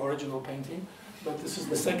in the original painting, but this is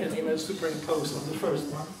the second image superimposed on the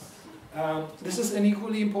first one. This is an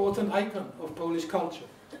equally important icon of Polish culture.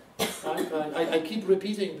 Right? I keep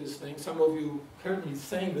repeating this thing. Some of you heard me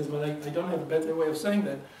saying this, but I don't have a better way of saying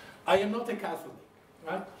that. I am not a Catholic,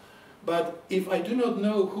 right? But if I do not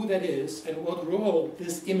know who that is and what role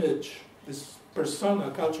this image, this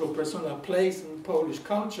persona, cultural persona, plays in Polish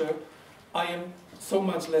culture, I am so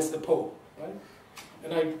much less a Pole, right?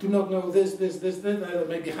 And I do not know this,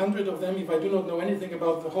 maybe 100 of them. If I do not know anything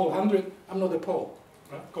about the whole 100, I'm not a Pole.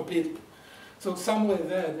 Right? Completely. So somewhere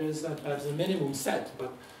there's a minimum set,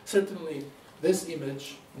 but certainly this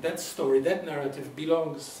image, that story, that narrative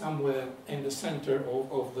belongs somewhere in the center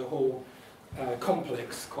of the whole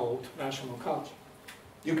complex called national culture.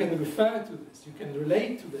 You can refer to this, you can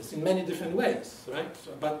relate to this in many different ways, right?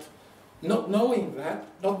 So, but not knowing that,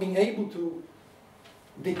 not being able to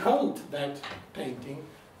decode that painting,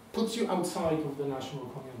 puts you outside of the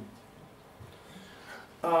national community.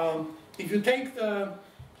 If you take the,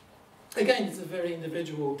 again, it's a very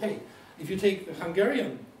individual take. If you take the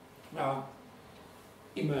Hungarian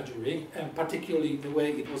imagery, and particularly the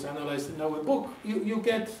way it was analyzed in our book, you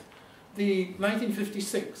get the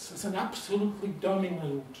 1956 as an absolutely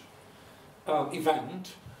dominant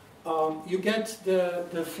event. You get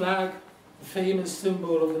the flag, the famous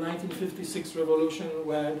symbol of the 1956 revolution,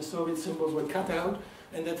 where the Soviet symbols were cut out,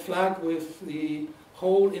 and that flag with the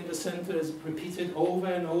hole in the center is repeated over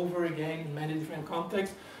and over again in many different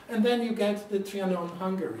contexts. And then you get the Trianon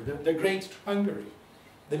Hungary, the Great Hungary.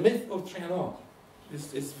 The myth of Trianon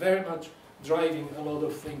is very much driving a lot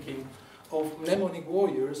of thinking of mnemonic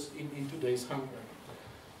warriors in today's Hungary.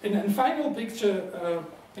 And final picture,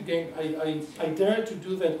 again, I dare to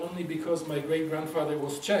do that only because my great-grandfather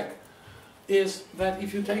was Czech, is that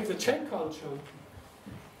if you take the Czech culture,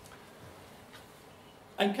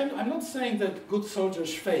 I'm not saying that good soldier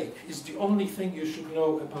Švejk is the only thing you should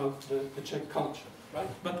know about the Czech culture, right?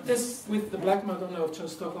 But this, with the Black Madonna of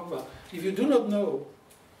Częstochowa, if you do not know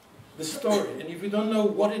the story, and if you don't know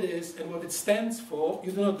what it is and what it stands for,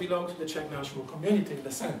 you do not belong to the Czech national community in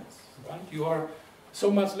the sense, right? You are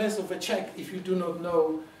so much less of a Czech if you do not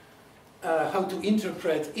know how to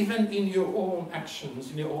interpret, even in your own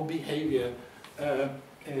actions, in your own behavior,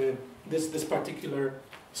 this particular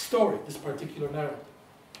story, this particular narrative.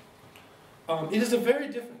 It is a very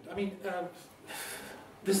different, I mean,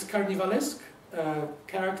 this carnivalesque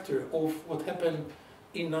character of what happened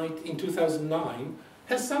in 2009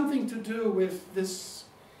 has something to do with this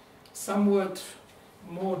somewhat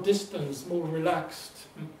more distant, more relaxed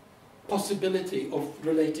possibility of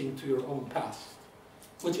relating to your own past,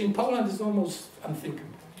 which in Poland is almost unthinkable.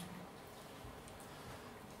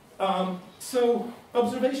 So,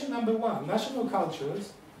 observation number one, national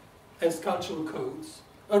cultures as cultural codes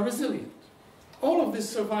are resilient. All of this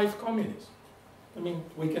survived communism. I mean,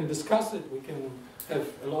 we can discuss it, we can have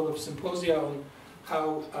a lot of symposia on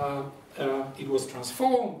how it was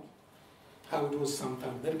transformed, how it was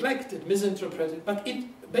sometimes neglected, misinterpreted, but it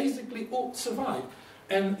basically all survived.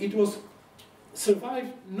 And it was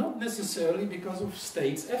survived not necessarily because of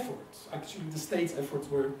states' efforts. Actually, the state's efforts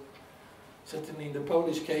were, certainly in the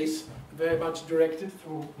Polish case, very much directed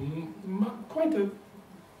through quite a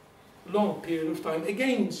long period of time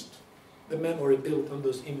against the memory built on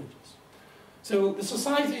those images. So the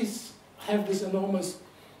societies have this enormous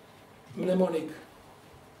mnemonic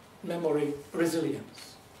memory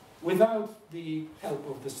resilience without the help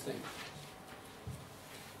of the state.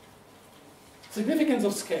 Significance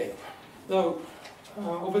of scale. Though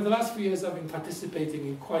over the last few years I've been participating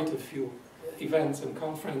in quite a few events and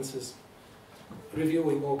conferences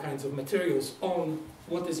reviewing all kinds of materials on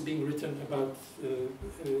what is being written about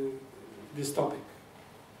this topic,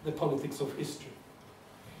 the politics of history.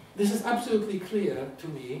 This is absolutely clear to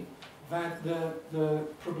me that the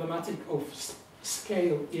problematic of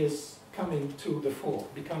scale is coming to the fore,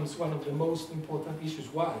 becomes one of the most important issues.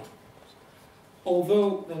 Why?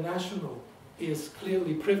 Although the national is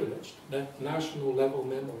clearly privileged, that national level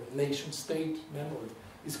memory, nation-state memory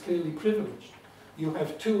is clearly privileged, you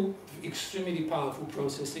have two extremely powerful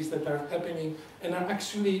processes that are happening and are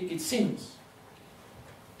actually, it seems,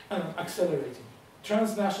 accelerating.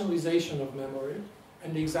 Transnationalization of memory,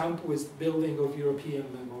 and the example is building of European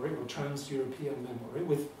memory or trans-European memory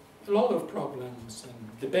with a lot of problems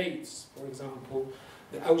and debates. For example,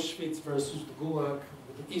 the Auschwitz versus the Gulag,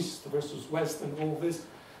 the East versus West and all this.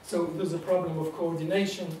 So there's a problem of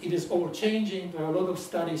coordination. It is all changing. There are a lot of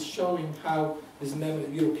studies showing how this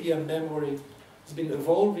European memory has been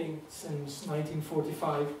evolving since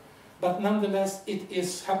 1945. But nonetheless, it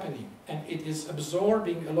is happening. And it is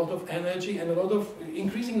absorbing a lot of energy and a lot of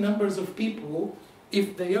increasing numbers of people,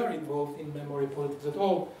 if they are involved in memory politics at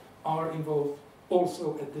all, are involved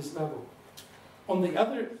also at this level. On the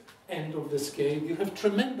other end of the scale, you have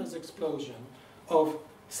tremendous explosion of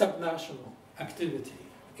subnational activity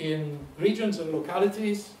in regions and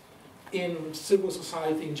localities, in civil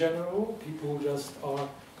society in general. People just are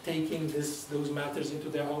taking those matters into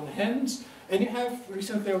their own hands. And you have,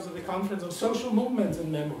 recently I was at a conference on social movements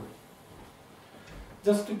and memory.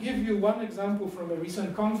 Just to give you one example from a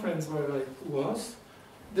recent conference where I was,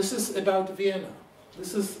 this is about Vienna.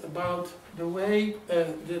 This is about the way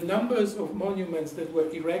the numbers of monuments that were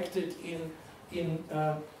erected in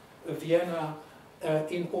Vienna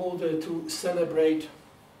in order to celebrate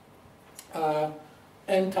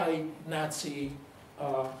anti-Nazi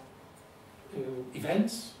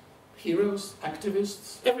events, heroes,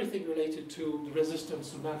 activists, everything related to the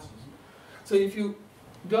resistance to Nazism. So if you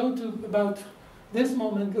go to about this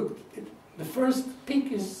moment, look, the first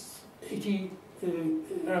peak is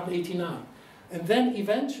around 89. And then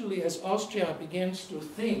eventually, as Austria begins to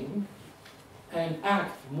think and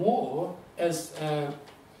act more as an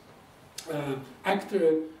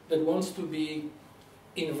actor that wants to be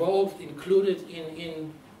involved, included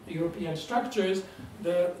in European structures,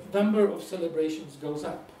 the number of celebrations goes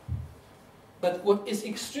up. But what is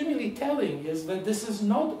extremely telling is that this is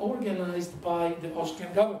not organized by the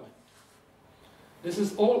Austrian government. This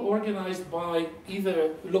is all organized by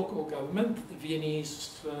either local government, the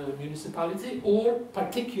Viennese municipality, or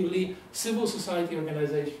particularly civil society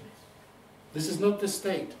organizations. This is not the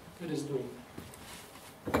state that is doing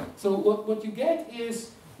it. So what you get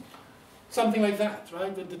is something like that,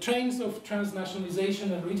 right? That the trains of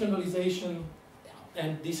transnationalization and regionalization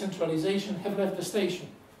and decentralization have left the station.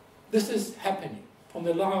 This is happening on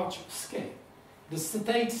a large scale. The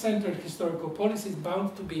state-centered historical policy is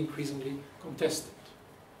bound to be increasingly contested.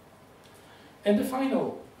 And the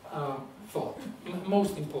final thought,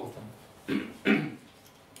 most important.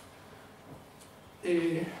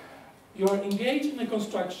 You are engaged in the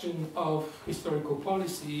construction of historical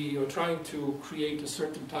policy, you're trying to create a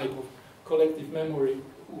certain type of collective memory.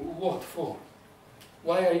 What for?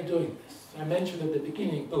 Why are you doing this? I mentioned at the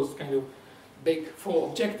beginning those kind of big four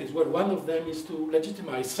objectives, where one of them is to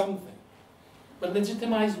legitimize something. But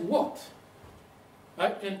legitimize what?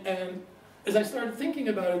 Right? And as I started thinking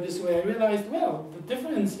about it this way, I realized, well, the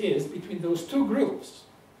difference is between those two groups,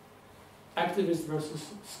 activists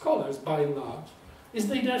versus scholars, by and large, is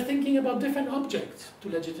that they're thinking about different objects to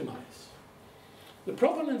legitimize. The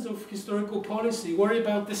proponents of historical policy worry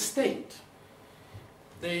about the state.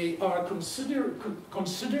 They are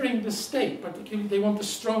considering the state, particularly they want a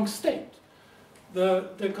strong state.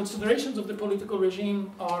 The considerations of the political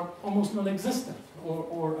regime are almost non-existent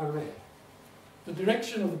or are rare. The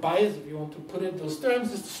direction of the bias, if you want to put it in those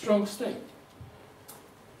terms, is the strong state.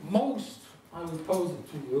 Most, I would pose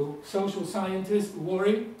it to you, social scientists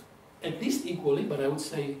worry, at least equally, but I would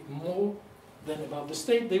say more than about the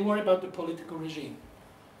state, they worry about the political regime.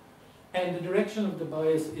 And the direction of the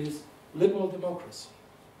bias is liberal democracy.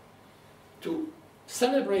 To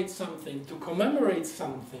celebrate something, to commemorate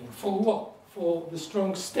something, for what? For the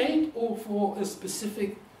strong state or for a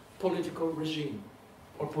specific political regime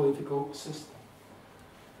or political system?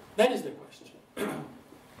 That is the question.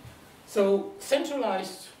 So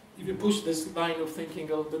centralized, if you push this line of thinking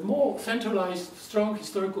a little bit more, centralized, strong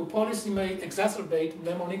historical policy may exacerbate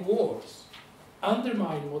mnemonic wars,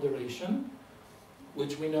 undermine moderation,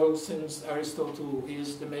 which we know since Aristotle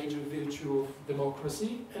is the major virtue of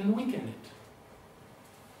democracy, and weaken it.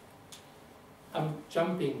 I'm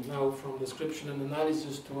jumping now from description and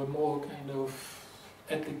analysis to a more kind of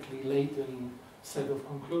ethically laden set of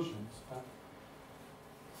conclusions, but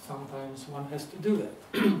sometimes one has to do that.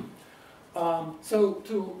 So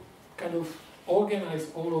to kind of organize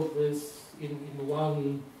all of this in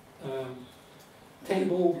one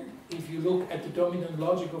table, if you look at the dominant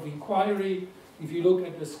logic of inquiry, if you look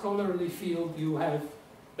at the scholarly field, you have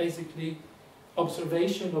basically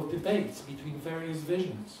observation of debates between various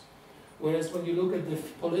visions. Whereas when you look at the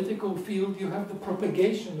political field, you have the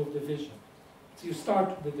propagation of the vision. So you start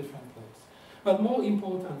with a different place. But more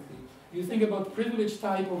importantly, you think about privileged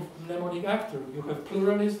type of mnemonic actor. You have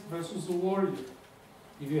pluralist versus a warrior.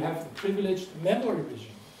 If you have the privileged memory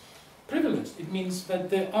vision, privileged, it means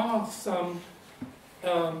that there are some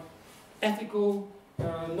ethical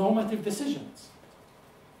normative decisions.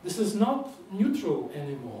 This is not neutral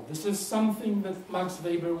anymore. This is something that Max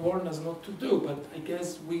Weber warned us not to do, but I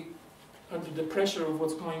guess we, under the pressure of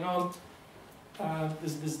what's going on,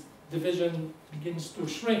 this division begins to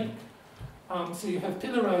shrink. So you have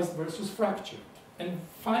pillarized versus fractured. And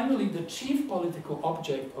finally, the chief political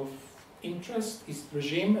object of interest is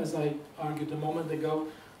regime, as I argued a moment ago,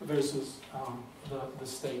 versus the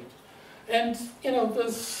state. And, you know,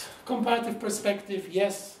 this comparative perspective,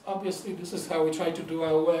 yes, obviously this is how we try to do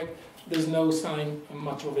our work. There's no sign,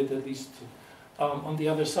 much of it at least, on the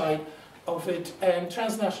other side of it. And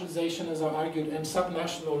transnationalization, as I argued, and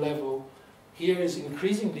subnational level here is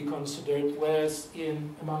increasingly considered, whereas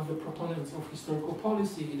among the proponents of historical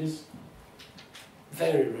policy, it is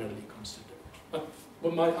very rarely considered.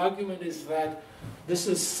 But my argument is that this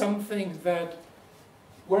is something that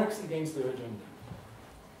works against their agenda.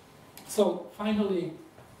 So, finally,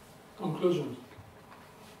 conclusion.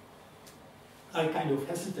 I kind of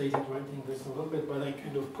hesitated writing this a little bit, but I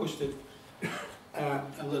kind of pushed it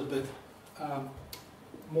a little bit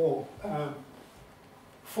more.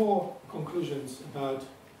 4 conclusions about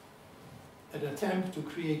an attempt to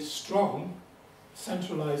create strong,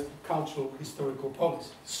 centralized cultural historical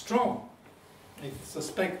policy. Strong. I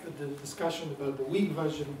suspect that the discussion about the weak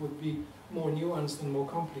version would be more nuanced and more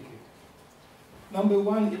complicated. Number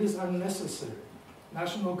 1, it is unnecessary.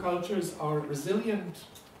 National cultures are resilient,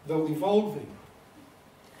 though evolving.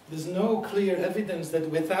 There's no clear evidence that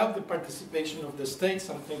without the participation of the state,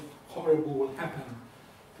 something horrible will happen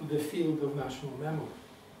to the field of national memory.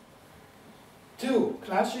 2,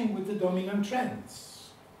 clashing with the dominant trends,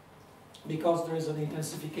 because there is an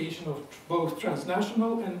intensification of both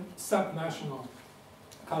transnational and subnational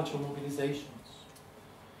cultural mobilizations.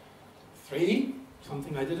 3,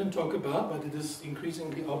 something I didn't talk about, but it is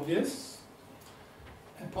increasingly obvious,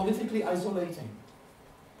 and politically isolating.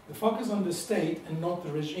 The focus on the state and not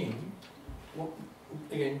the regime,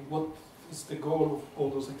 what is the goal of all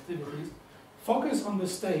those activities? Focus on the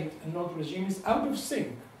state and not regime is out of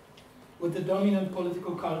sync with the dominant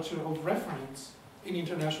political culture of reference in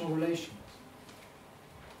international relations.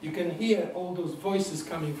 You can hear all those voices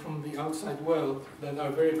coming from the outside world that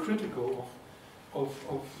are very critical of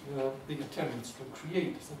the attempts to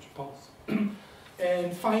create such a policy.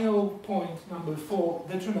 And final point, number 4,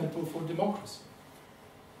 detrimental for democracy.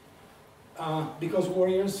 Because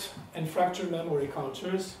warriors and fractured memory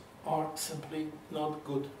cultures are simply not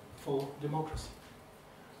good for democracy.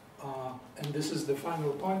 And this is the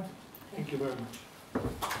final point. Thank you very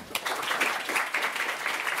much.